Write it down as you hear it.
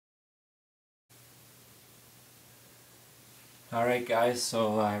Alright guys,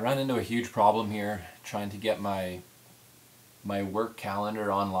 so I ran into a huge problem here trying to get my work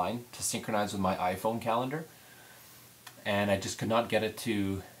calendar online to synchronize with my iPhone calendar, and I just could not get it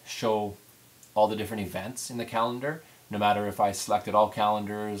to show all the different events in the calendar, no matter if I selected all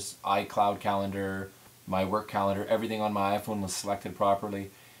calendars, iCloud calendar, my work calendar, everything on my iPhone was selected properly.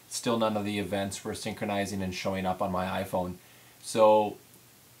 Still none of the events were synchronizing and showing up on my iPhone. So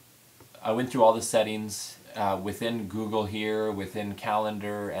I went through all the settings within Google here, within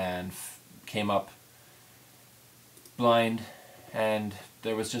Calendar, and came up blind, and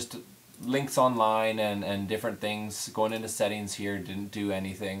there was just links online and different things. Going into settings here didn't do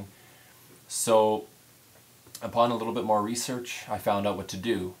anything. So upon a little bit more research, I found out what to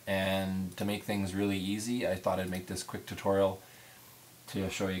do, and to make things really easy, I thought I'd make this quick tutorial to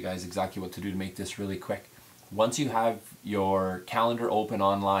show you guys exactly what to do to make this really quick. Once you have your calendar open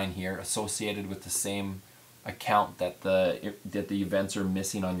online here, associated with the same account that the events are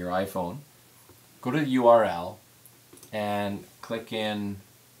missing on your iPhone, go to the URL and click in,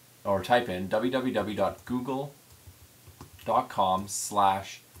 or type in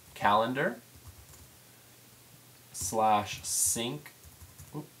www.google.com/calendar/sync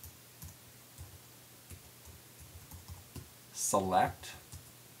select,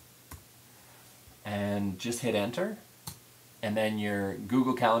 and just hit enter, and then your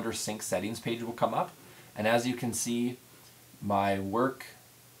Google Calendar sync settings page will come up. And as you can see, my work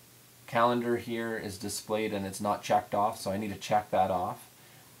calendar here is displayed and it's not checked off, so I need to check that off,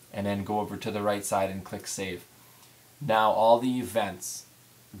 and then go over to the right side and click save. Now all the events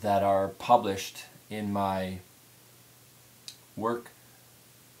that are published in my work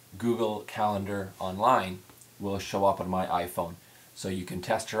Google Calendar online will show up on my iPhone. So you can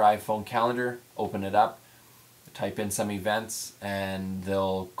test your iPhone calendar, open it up, type in some events, and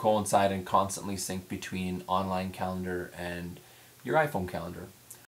they'll coincide and constantly sync between online calendar and your iPhone calendar.